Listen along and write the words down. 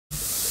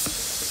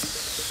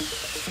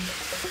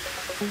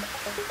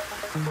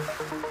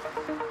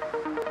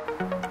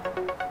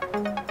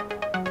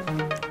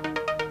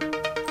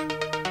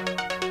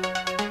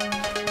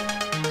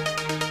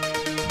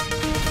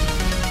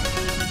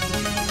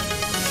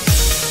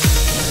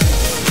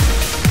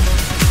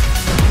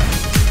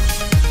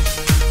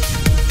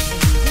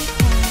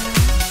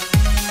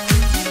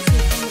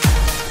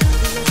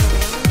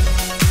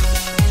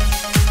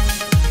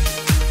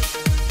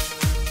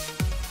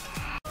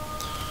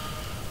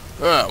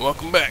Alright,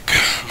 welcome back.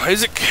 I'm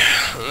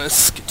Hyzec.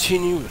 Let's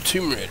continue with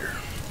Tomb Raider.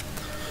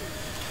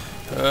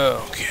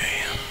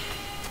 Okay.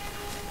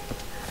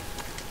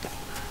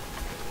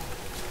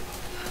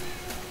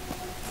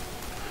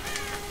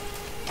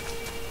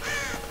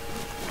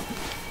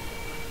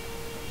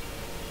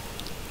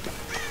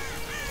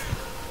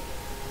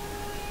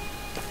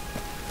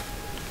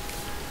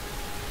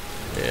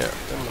 Yeah,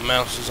 then the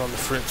mouse is on the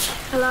fritz.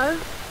 Hello?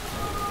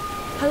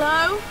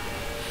 Hello?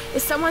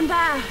 Is someone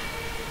there?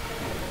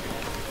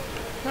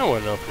 I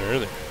wasn't open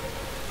earlier.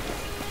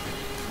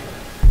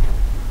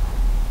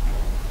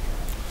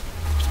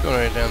 Let's go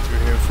right down through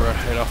here before I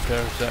head off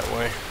down that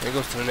way. It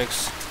goes to the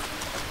next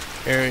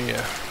area.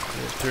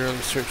 Thoroughly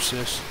search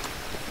this.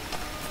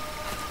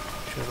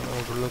 Sure I don't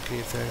overlook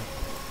anything.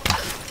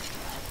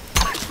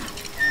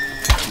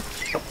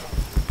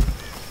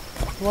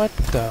 What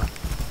the?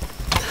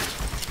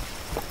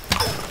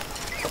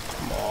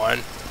 Come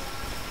on.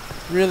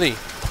 Really?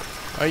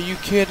 Are you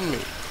kidding me?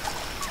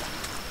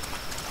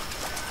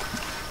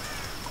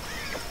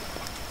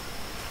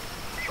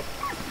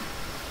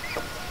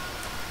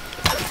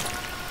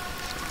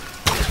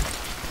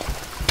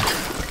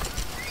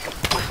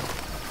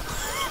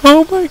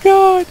 Oh my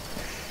god!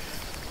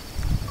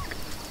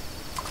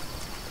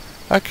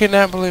 I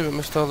cannot believe it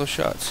missed all those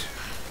shots.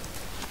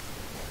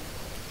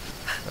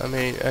 I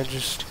mean, I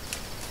just...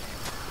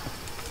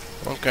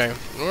 Okay,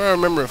 where I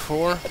remember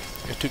before,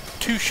 it took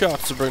 2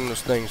 shots to bring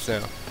those things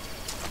down.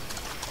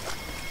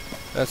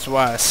 That's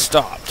why I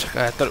stopped.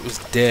 I thought it was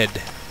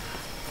dead.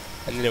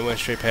 And then it went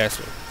straight past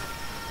me.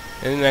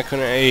 And then I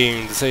couldn't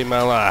aim to save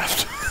my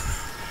life.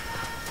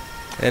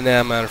 And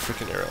now I'm out of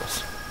freaking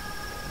arrows.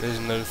 There's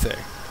another thing.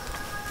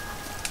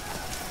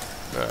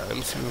 Alright, let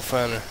me see if we can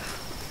find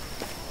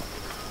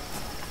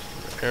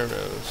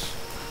arrows.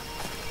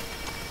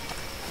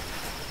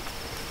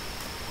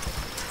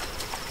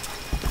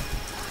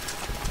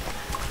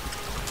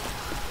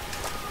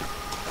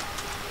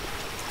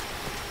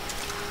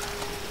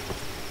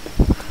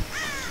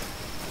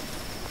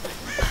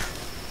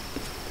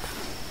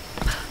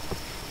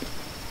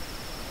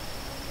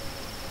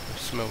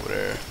 There's some over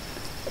there.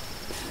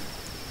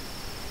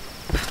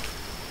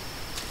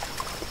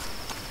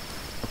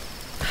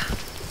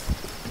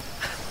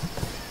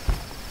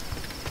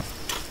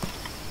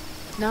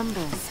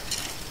 Numbers.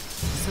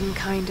 Some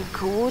kind of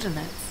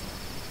coordinates.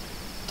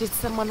 Did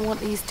someone want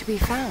these to be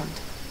found?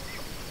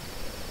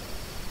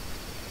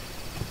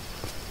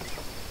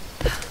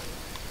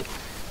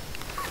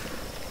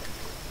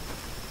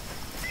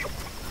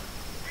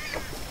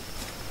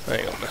 I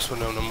ain't gonna mess with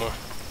them no more.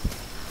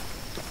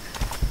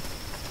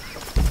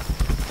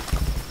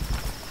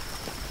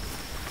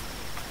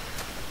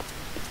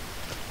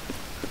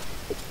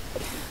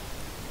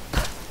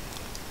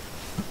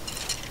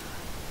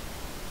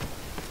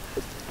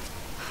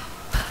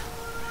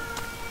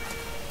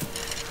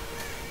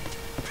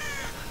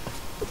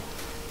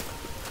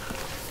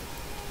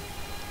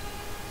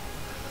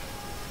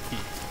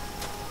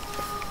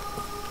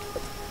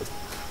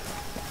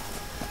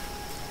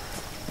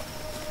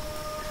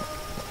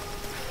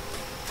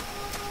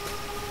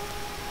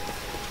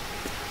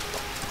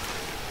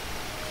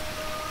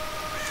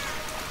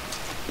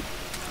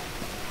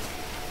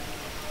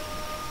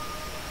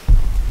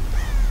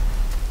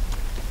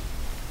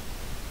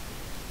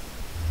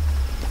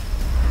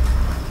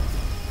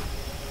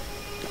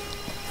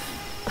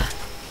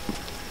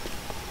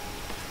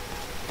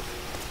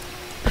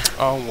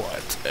 Oh,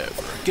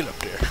 whatever. Get up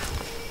there.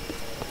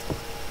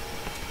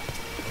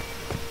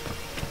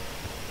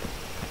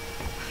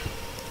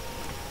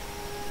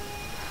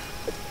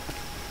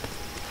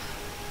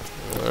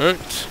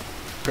 Alright.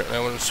 Apparently I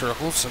went in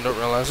circles and don't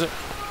realize it.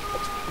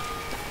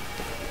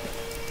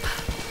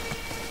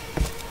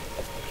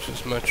 There's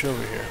just much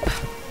over here.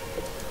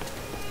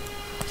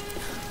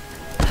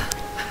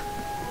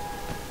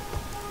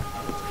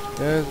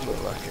 Doesn't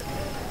look like it.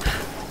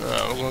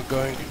 Alright, we're gonna go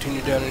ahead and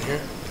continue down in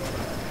here.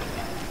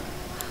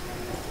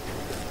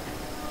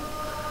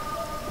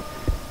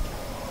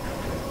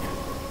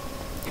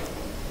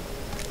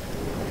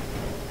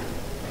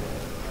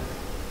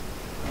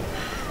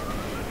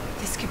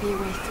 Be a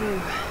way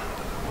through.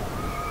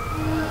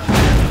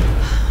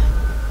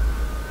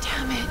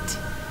 Damn it.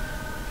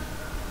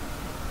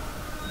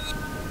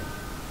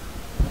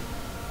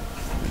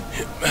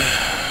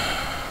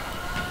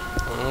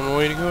 One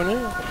way to go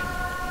now.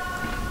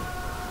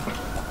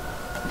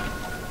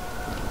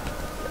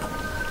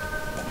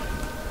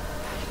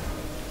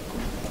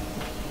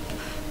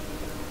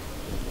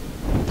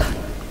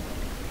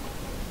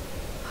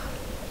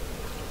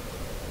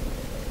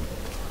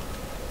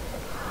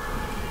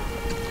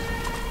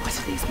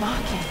 These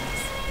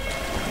markings.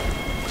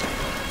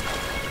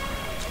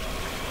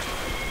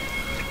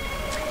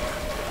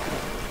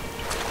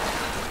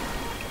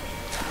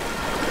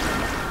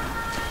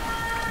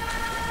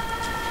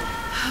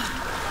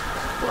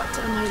 What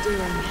am I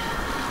doing?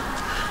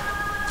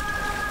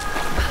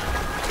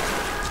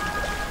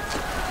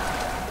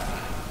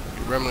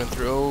 You're rambling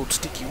through old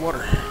sticky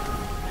water.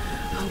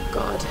 Oh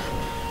God,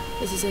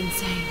 this is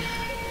insane.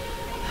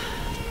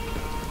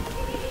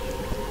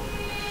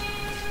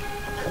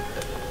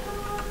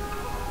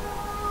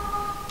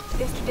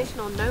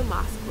 traditional no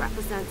mask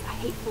represents a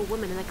hateful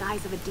woman in the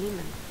guise of a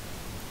demon.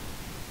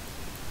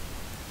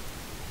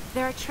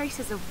 There are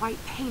traces of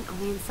white paint on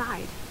the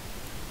inside.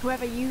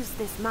 Whoever used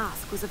this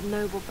mask was of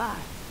noble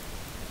birth.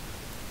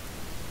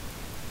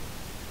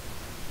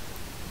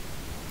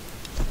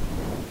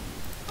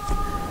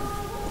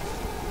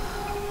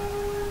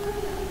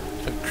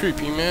 It's a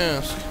creepy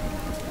mask.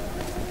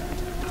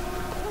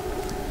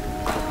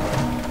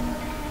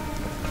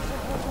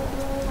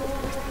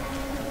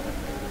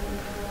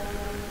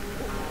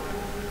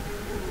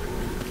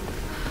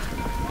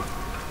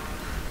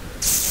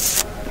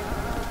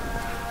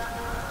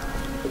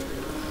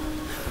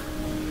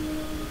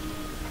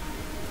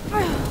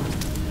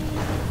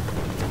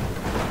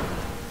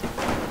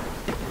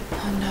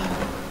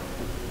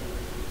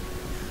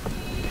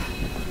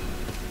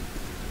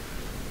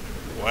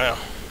 Wow.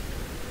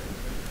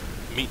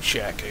 Meat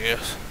shack, I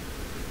guess.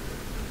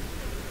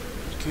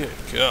 Good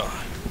God.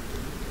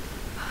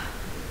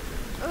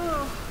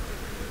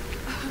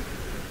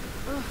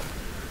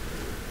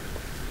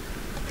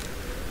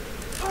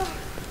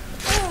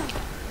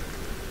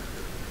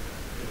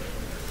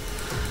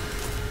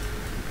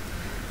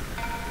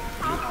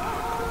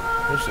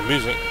 There's the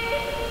music.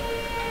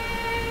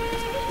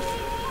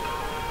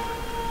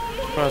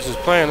 Surprised it's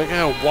playing. Look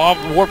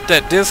how warped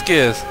that disc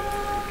is.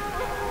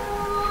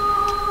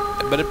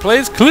 But it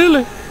plays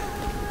clearly.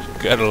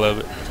 Gotta love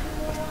it.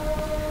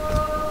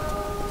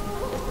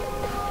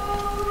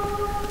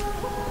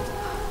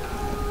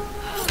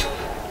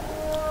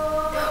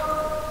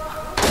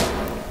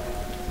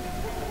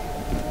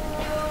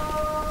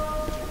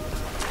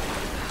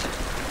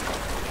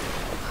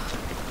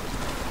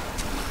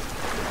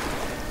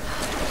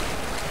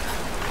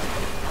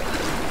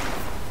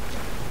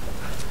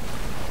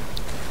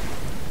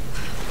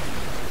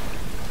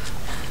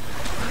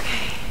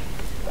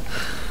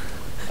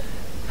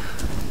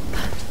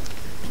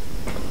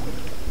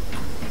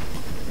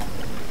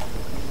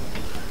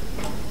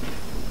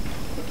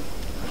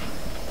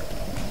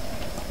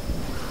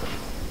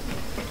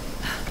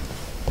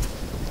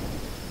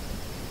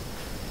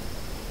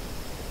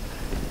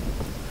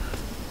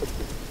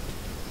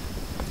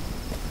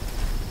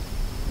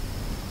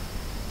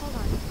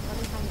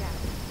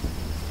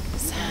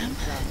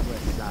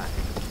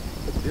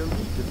 They'll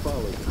need to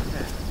follow the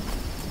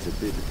path. It's a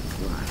bit of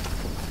a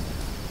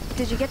climb.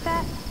 Did you get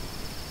that?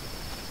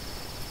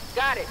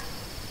 Got it.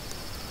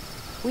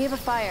 We have a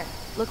fire.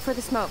 Look for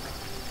the smoke.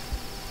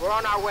 We're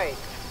on our way.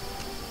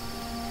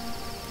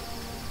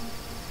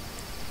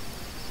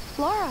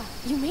 Laura,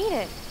 you made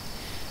it.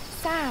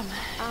 Sam.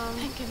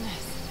 Thank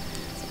goodness.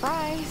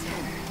 Surprise.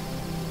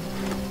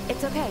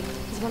 It's okay.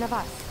 He's one of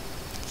us.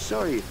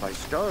 Sorry if I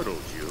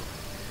startled you.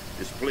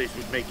 This place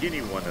would make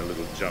anyone a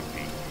little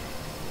jumpy.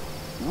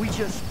 We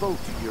just spoke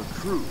to your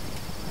crew.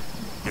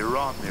 They're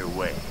on their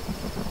way.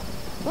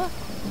 Look,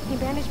 he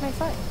bandaged my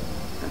foot.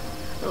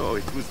 Oh,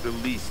 it was the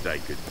least I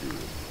could do.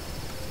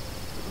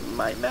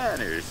 My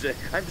manners.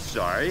 I'm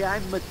sorry,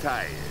 I'm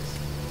Matthias.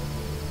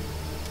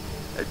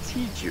 A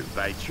teacher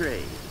by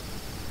trade.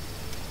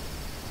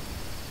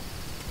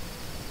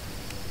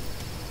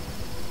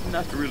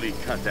 Not really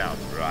cut out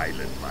for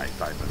island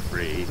life, I'm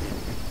afraid.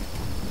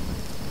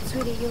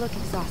 Sweetie, you look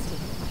exhausted.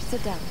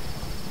 Sit down.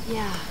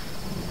 Yeah.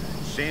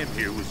 Sam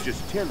here was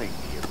just telling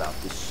me about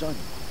the sun.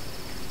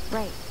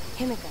 Right.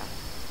 Himiko.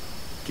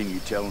 Can you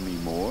tell me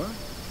more?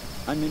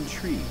 I'm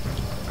intrigued.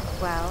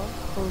 Well,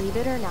 believe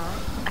it or not,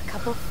 a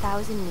couple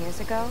thousand years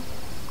ago,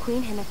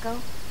 Queen Himiko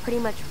pretty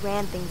much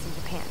ran things in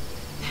Japan.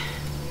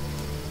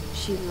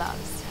 She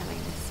loves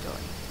telling this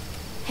story.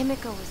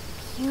 Himiko was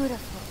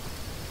beautiful,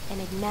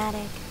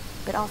 enigmatic,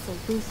 but also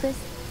ruthless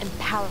and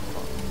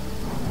powerful.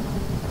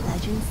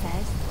 Legend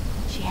says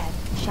she had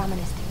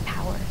shamanistic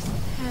powers.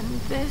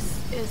 And this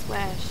is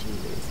where she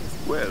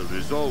loses. Well,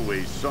 there's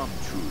always some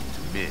truth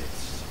to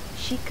miss.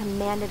 She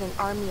commanded an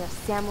army of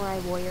samurai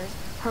warriors,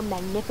 her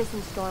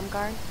magnificent storm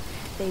guard.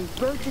 They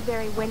rode the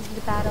very winds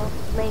into battle,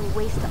 laying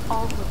waste to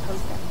all who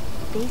opposed them.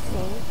 They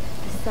say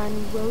the sun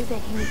rose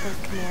at Himiko's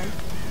command,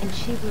 and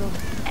she ruled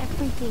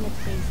everything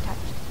its rays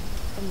touched,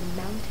 from the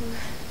mountains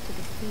to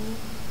the sea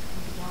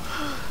and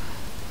beyond.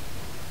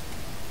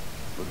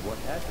 But what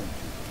happened to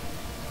her?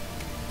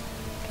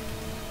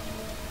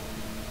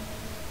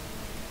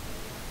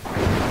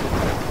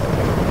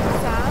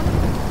 Sam?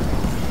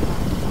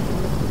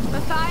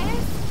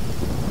 Matthias?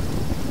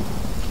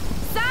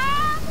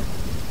 Sam!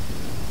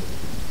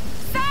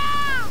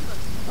 Sam!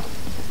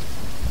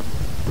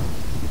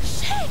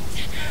 Shit!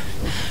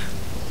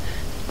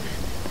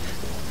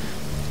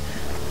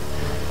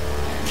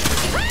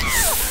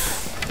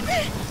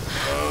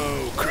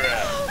 Oh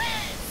crap.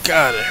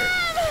 God, it hurt.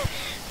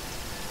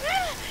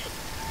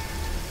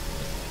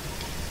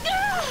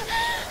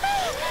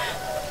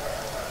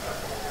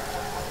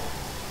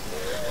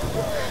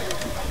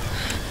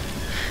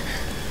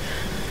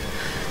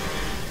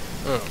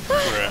 Oh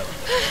crap.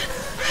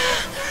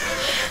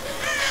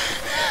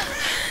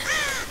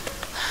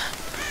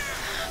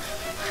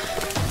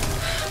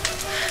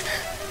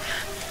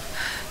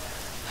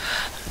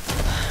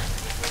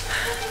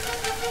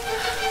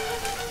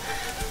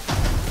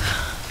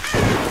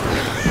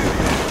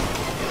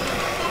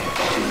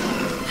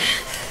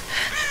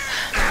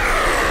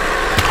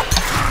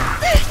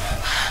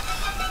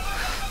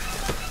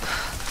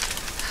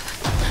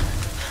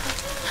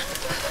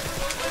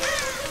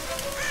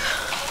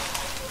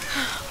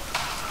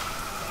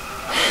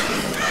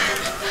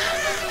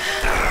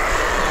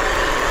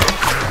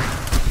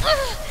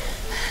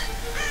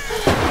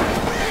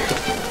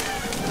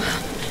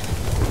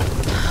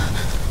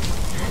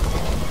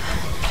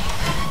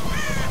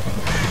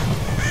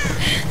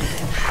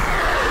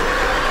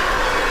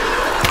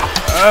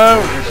 Oh,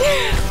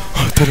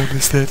 I thought I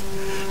missed that.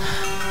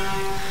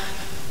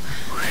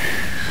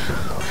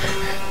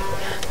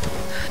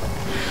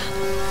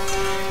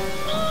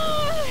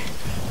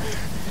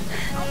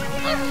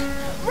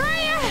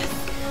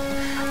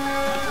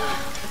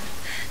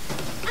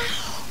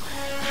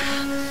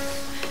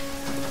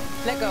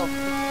 Let go.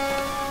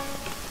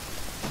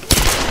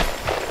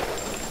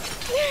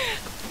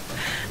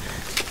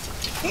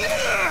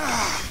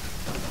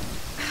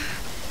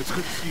 It's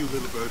good to see you,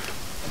 little bird.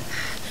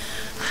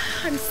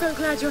 I'm so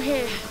glad you're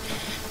here.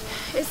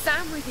 Is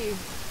Sam with you?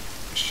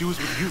 She was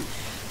with you.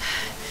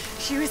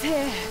 She was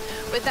here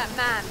with that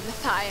man,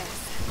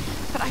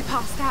 Matthias. But I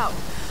passed out.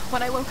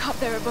 When I woke up,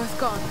 they were both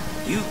gone.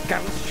 You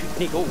guys should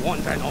need go one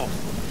and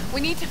off.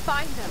 We need to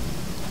find them.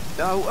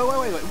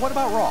 Wait. What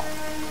about Raw?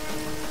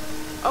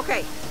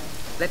 Okay,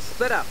 let's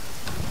split up.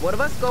 One of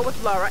us go with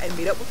Laura and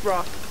meet up with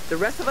Roth. The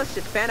rest of us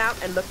should fan out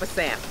and look for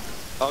Sam.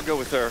 I'll go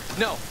with her.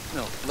 No.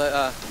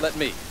 Let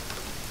me.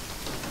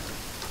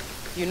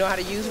 You know how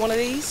to use one of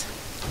these?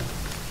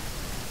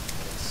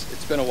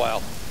 It's been a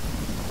while.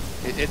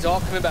 It's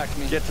all coming back to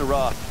me. Get to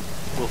Roth.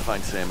 We'll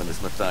find Sam and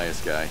this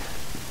Matthias guy.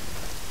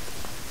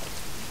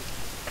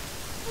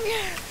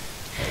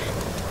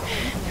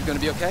 You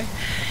gonna be okay?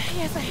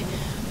 Yes, I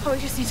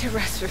probably just need to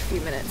rest for a few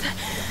minutes.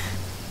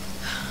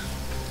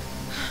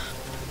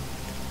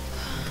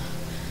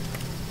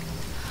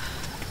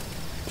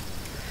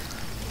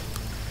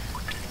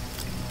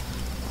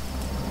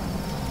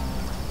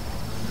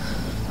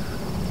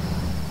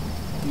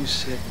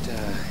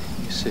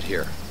 You sit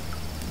here.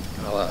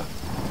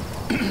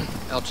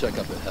 I'll check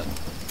up ahead.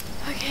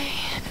 Okay.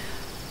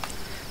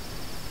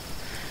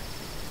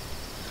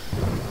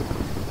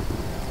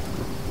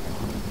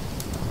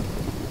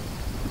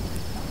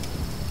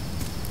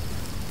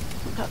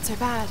 Not so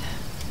bad.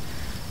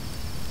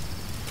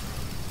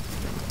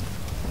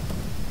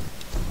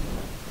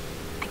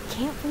 I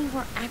can't believe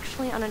we're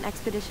actually on an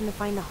expedition to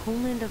find the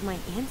homeland of my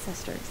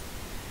ancestors.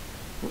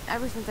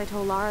 Ever since I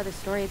told Lara the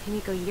story of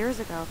Himiko years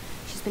ago,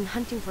 she's been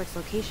hunting for its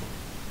location.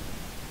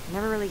 I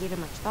never really gave it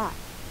much thought.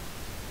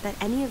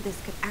 That any of this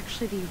could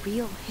actually be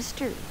real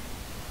history.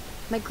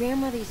 My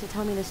grandmother used to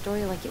tell me the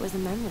story like it was a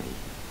memory.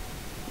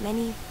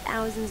 Many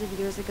thousands of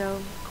years ago,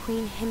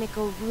 Queen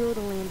Himiko ruled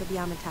the land of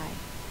Yamatai.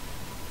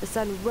 The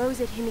sun rose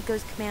at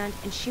Himiko's command,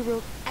 and she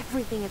ruled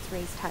everything its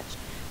rays touched,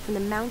 from the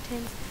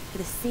mountains to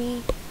the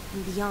sea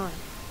and beyond.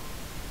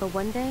 But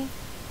one day,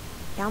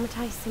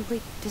 Yamatai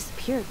simply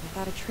disappeared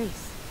without a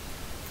trace.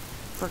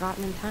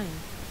 Forgotten in time.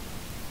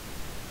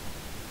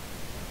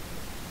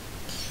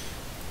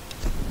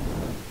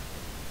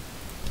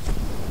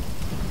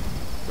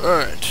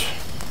 Alright.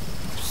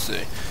 Let's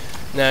see.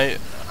 Now,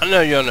 I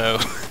know y'all know,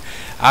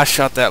 I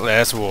shot that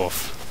last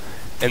wolf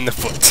in the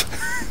foot.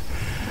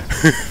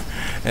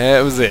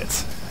 That was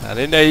it. I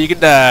didn't know you could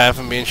die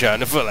from being shot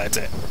in the foot like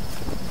that.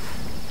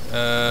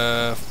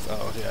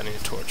 Oh yeah, I need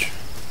a torch.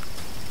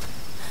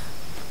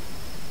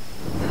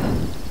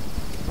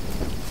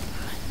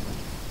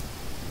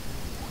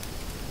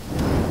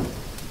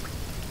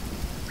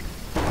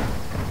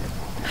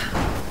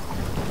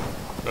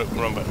 Oh,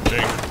 wrong button.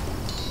 Dang.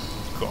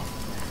 Cool.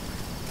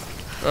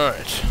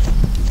 Alright.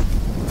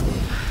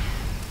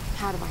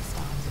 How do I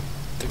start?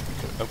 I think we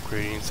can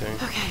upgrade anything.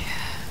 Okay.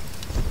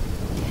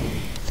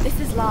 This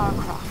is Lara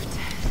Croft,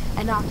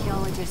 an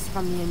archaeologist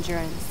from the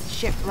Endurance,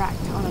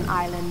 shipwrecked on an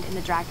island in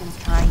the Dragon's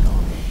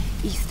Triangle,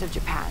 east of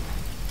Japan.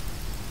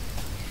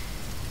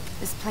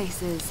 This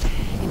place is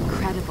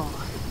incredible.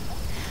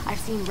 I've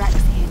seen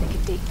wrecks here that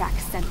could date back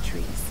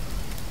centuries.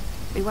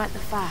 We weren't the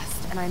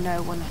first, and I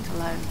know we're not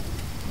alone.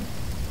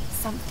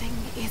 Something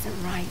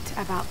isn't right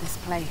about this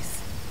place.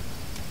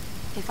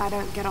 If I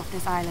don't get off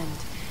this island,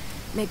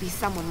 maybe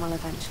someone will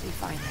eventually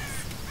find us.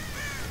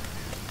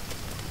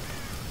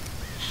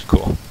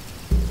 Cool.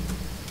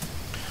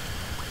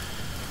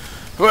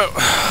 Well,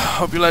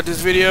 hope you liked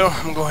this video.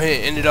 I'm going to go ahead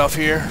and end it off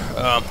here.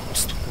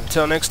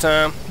 Until next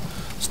time,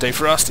 stay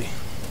frosty.